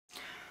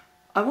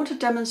I want to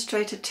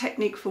demonstrate a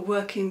technique for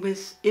working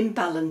with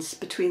imbalance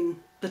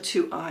between the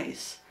two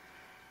eyes.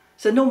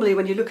 So normally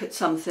when you look at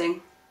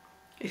something,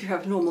 if you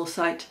have normal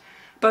sight,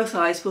 both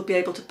eyes will be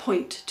able to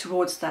point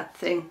towards that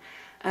thing,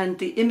 and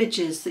the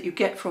images that you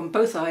get from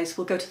both eyes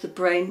will go to the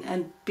brain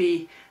and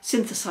be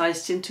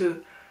synthesized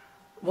into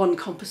one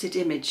composite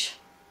image.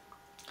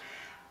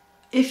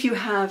 If you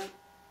have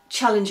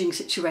challenging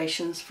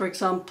situations, for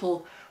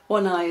example,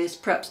 one eye is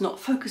perhaps not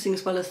focusing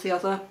as well as the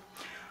other,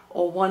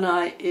 or one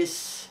eye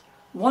is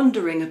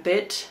wandering a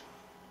bit,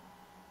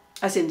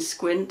 as in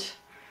squint,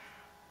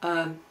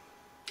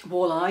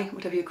 walleye,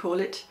 whatever you call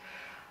it,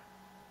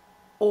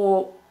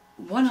 or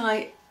one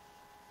eye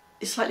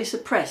is slightly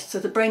suppressed, so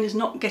the brain is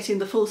not getting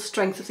the full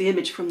strength of the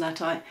image from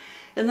that eye.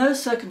 In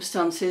those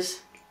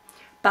circumstances,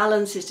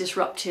 balance is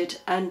disrupted,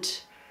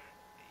 and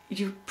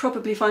you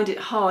probably find it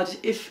hard,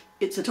 if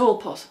it's at all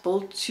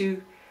possible,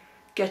 to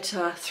get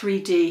a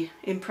 3D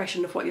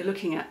impression of what you're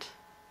looking at.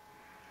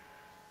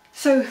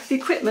 So the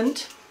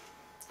equipment,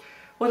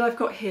 what I've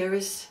got here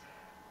is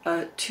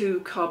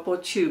 2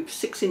 cardboard tubes,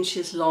 6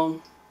 inches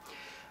long.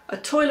 A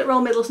toilet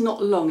roll middle is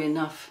not long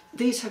enough.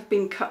 These have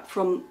been cut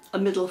from a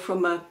middle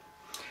from a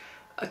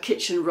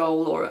kitchen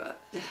roll or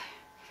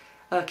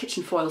a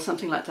kitchen foil or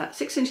something like that.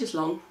 6 inches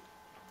long.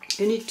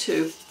 You need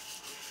 2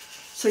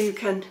 so you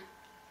can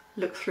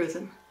look through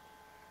them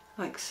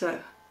like so.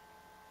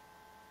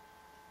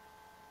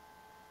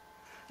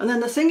 And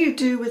then the thing you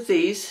do with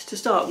these to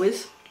start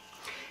with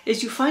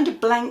is you find a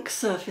blank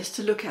surface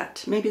to look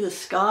at. Maybe the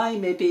sky,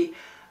 maybe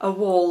a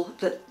wall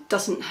that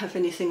doesn't have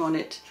anything on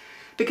it.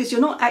 Because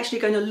you're not actually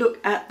going to look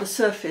at the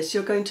surface,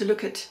 you're going to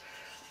look at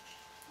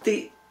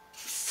the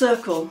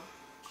circle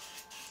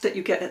that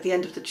you get at the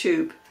end of the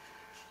tube.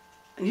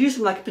 And use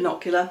them like a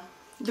binocular,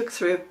 look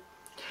through.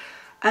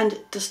 And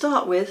to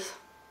start with,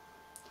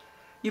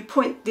 you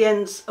point the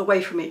ends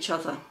away from each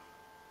other.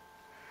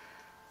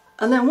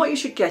 And then what you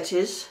should get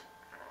is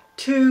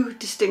 2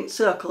 distinct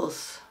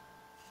circles.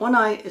 One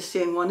eye is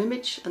seeing one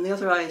image and the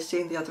other eye is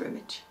seeing the other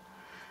image.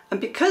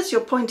 And because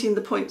you're pointing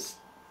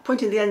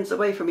the ends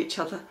away from each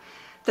other,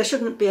 there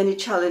shouldn't be any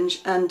challenge,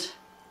 and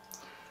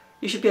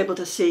you should be able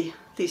to see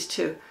these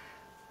 2.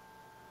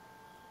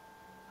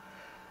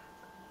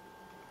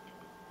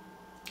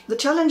 The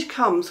challenge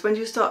comes when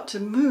you start to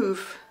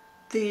move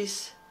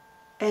these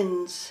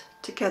ends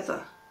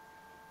together.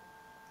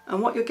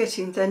 And what you're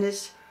getting then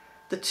is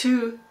the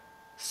 2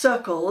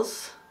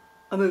 circles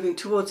are moving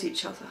towards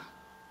each other.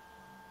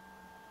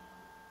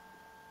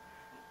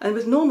 And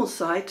with normal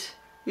sight,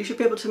 you should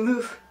be able to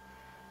move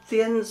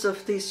the ends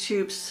of these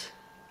tubes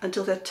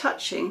until they're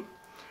touching,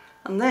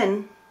 and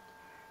then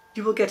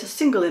you will get a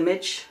single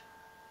image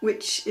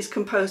which is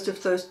composed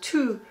of those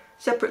 2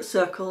 separate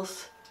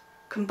circles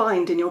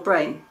combined in your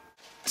brain.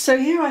 So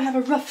here I have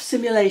a rough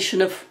simulation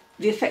of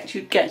the effect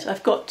you'd get.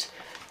 I've got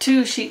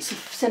 2 sheets of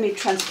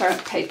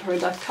semi-transparent paper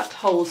and I've cut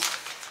holes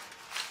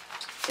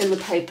in the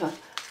paper.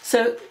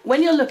 So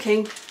when you're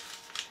looking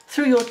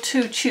through your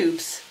 2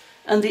 tubes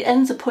and the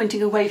ends are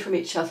pointing away from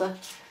each other,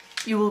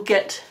 you will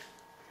get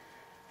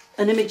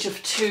an image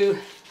of 2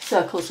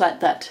 circles like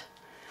that.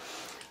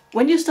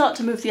 When you start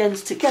to move the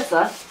ends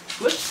together,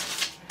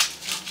 whoops,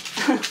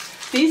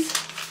 these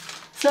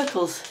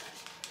circles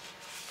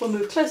will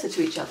move closer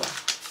to each other.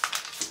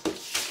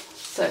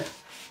 So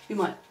you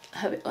might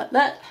have it like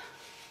that.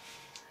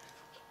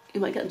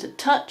 You might get them to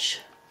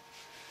touch,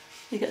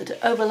 you get them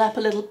to overlap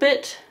a little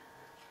bit,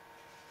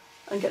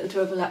 and get them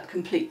to overlap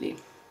completely.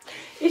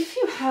 If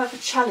you have a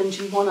challenge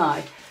in one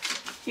eye,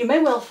 you may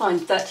well find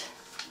that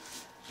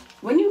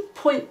when you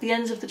point the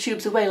ends of the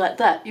tubes away like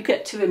that, you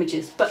get 2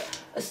 images,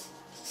 but as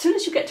soon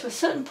as you get to a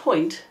certain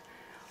point,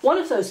 one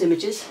of those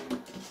images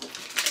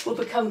will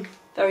become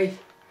very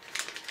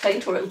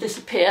faint, or it'll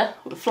disappear,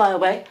 or it'll fly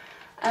away,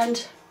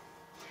 and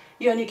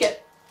you only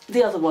get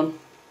the other one.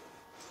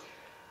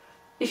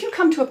 If you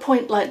come to a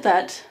point like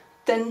that,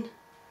 then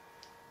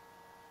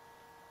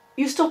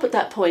you stop at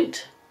that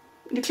point,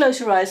 you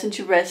close your eyes and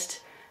you rest,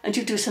 and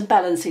you do some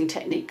balancing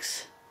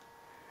techniques.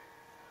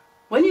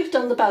 When you've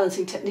done the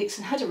balancing techniques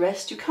and had a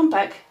rest, you come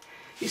back,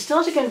 you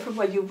start again from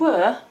where you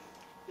were,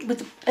 with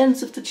the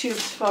ends of the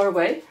tubes far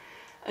away,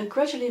 and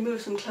gradually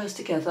move them close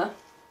together,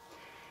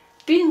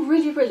 being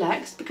really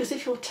relaxed, because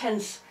if you're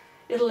tense,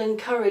 it'll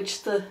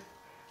encourage the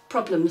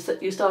problems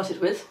that you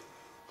started with.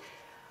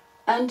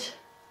 And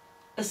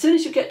as soon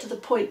as you get to the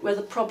point where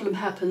the problem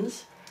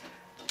happens,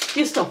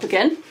 you stop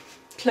again,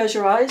 close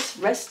your eyes,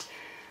 rest,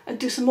 and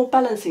do some more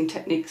balancing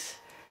techniques.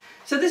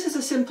 So this is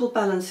a simple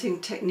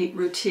balancing technique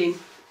routine.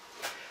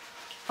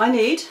 I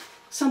need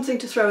something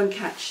to throw and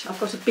catch. I've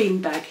got a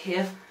bean bag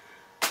here.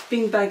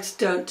 Bean bags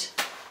don't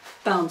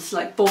bounce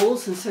like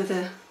balls, and so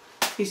they're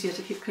easier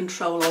to keep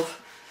control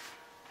of.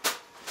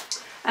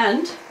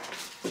 And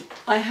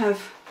I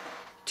have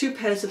 2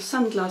 pairs of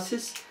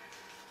sunglasses,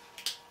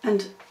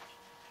 and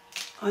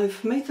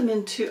I've made them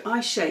into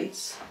eye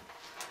shades.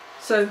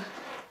 So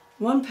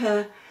one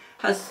pair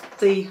has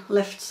the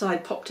left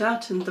side popped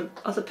out and the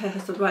other pair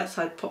has the right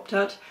side popped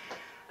out,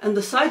 and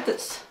the side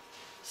that's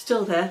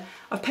still there.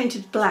 I've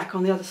painted black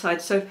on the other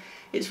side, so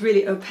it's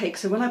really opaque.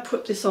 So when I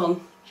put this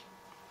on,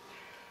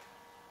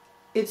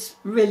 it's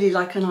really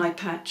like an eye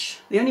patch.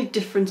 The only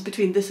difference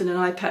between this and an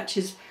eye patch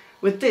is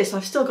with this,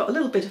 I've still got a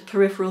little bit of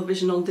peripheral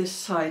vision on this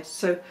side.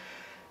 So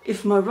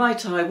if my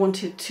right eye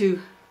wanted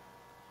to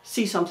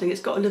see something,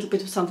 it's got a little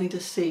bit of something to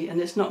see, and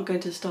it's not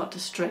going to start to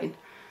strain.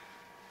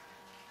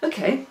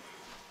 Okay,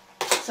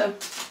 so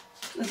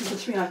those are the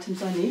 3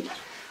 items I need.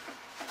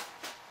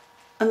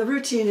 And the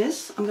routine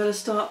is, I'm going to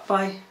start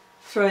by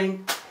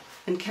throwing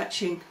and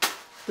catching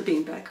the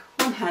beanbag.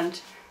 One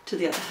hand to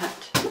the other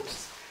hand.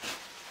 Oops.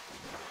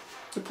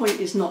 The point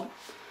is not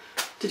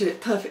to do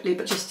it perfectly,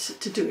 but just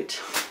to do it.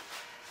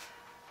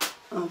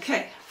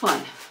 Okay,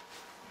 fine.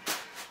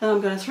 Then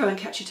I'm going to throw and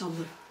catch it on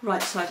the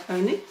right side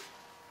only.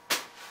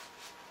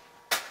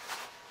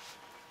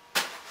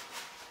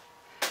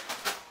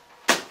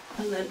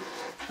 And then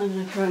I'm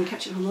going to throw and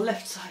catch it on the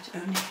left side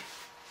only.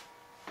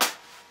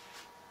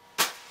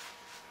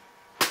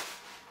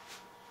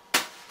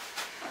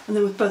 And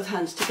then with both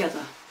hands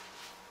together.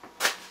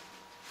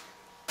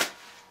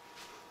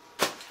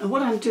 And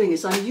what I'm doing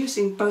is I'm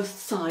using both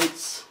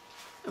sides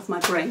of my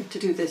brain to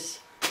do this.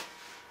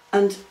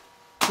 And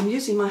I'm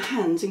using my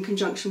hands in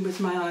conjunction with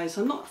my eyes.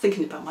 I'm not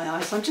thinking about my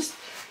eyes, I'm just,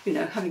 you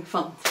know, having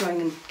fun throwing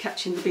and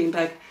catching the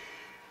beanbag.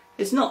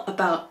 It's not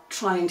about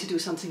trying to do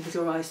something with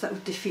your eyes, that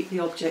would defeat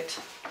the object.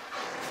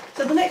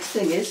 So the next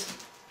thing is,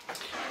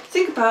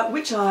 think about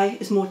which eye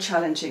is more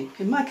challenging.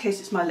 In my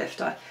case it's my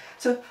left eye.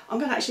 So I'm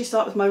going to actually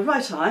start with my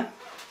right eye,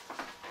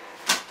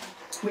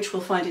 which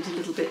will find it a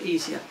little bit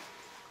easier.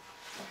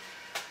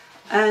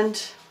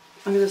 And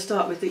I'm going to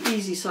start with the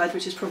easy side,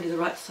 which is probably the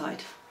right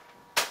side.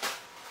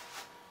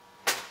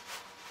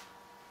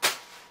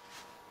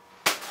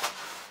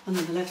 And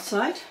then the left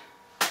side.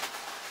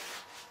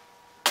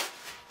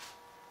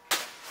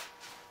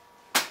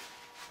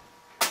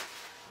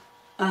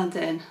 And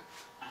then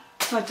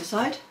side to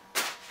side.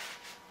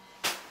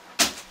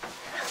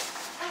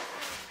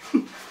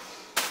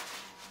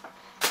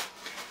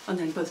 And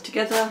then both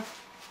together.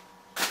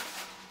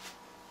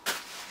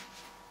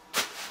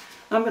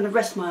 I'm going to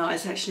rest my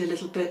eyes actually a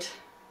little bit,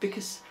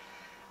 because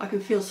I can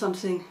feel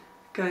something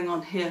going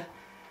on here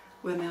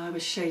where my eye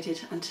was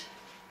shaded, and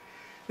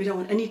we don't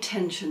want any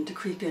tension to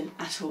creep in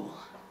at all.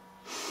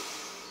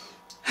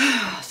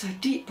 So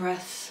deep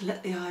breaths,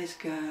 let the eyes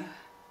go.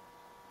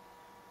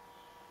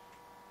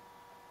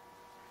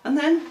 And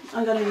then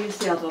I'm going to use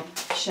the other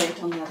shade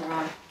on the other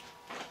eye.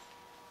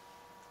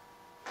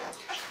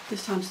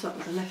 This time start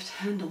with the left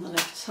hand on the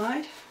left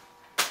side.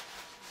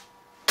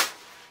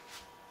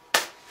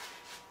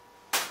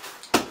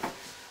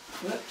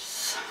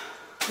 Whoops.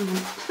 And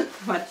then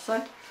the right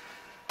side.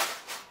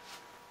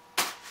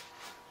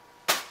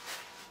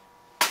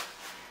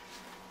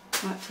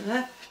 Right to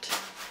left.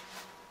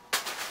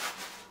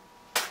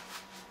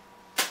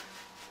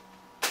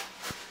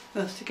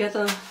 Both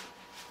together.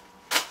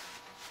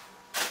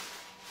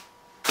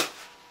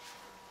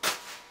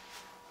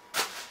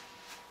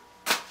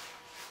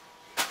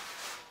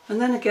 And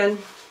then again,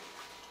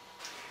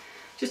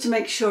 just to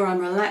make sure I'm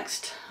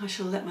relaxed, I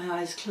shall let my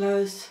eyes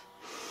close.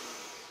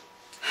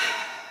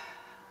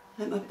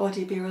 Let my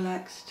body be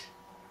relaxed.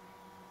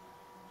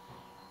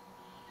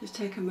 Just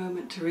take a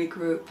moment to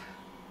regroup.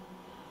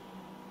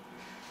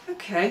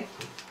 Okay,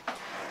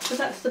 so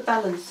that's the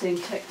balancing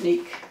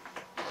technique.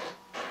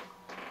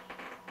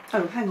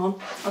 Oh, hang on,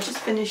 I'll just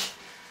finish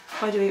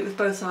by doing it with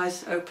both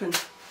eyes open.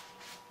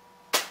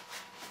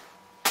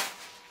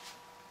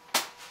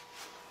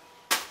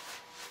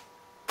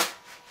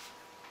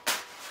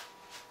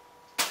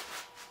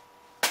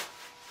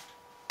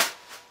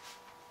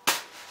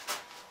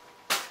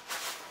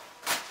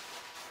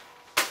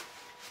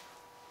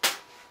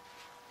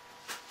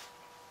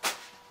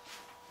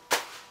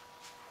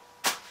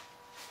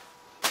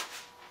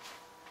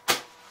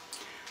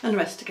 And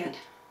rest again.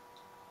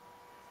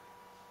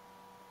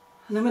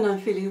 And then when I'm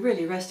feeling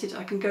really rested,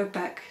 I can go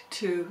back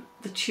to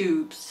the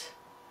tubes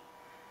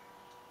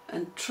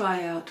and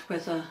try out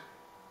whether,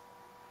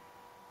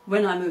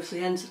 when I move the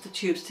ends of the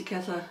tubes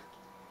together,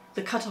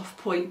 the cut-off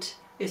point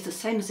is the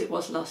same as it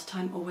was last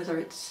time, or whether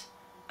it's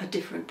a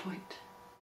different point.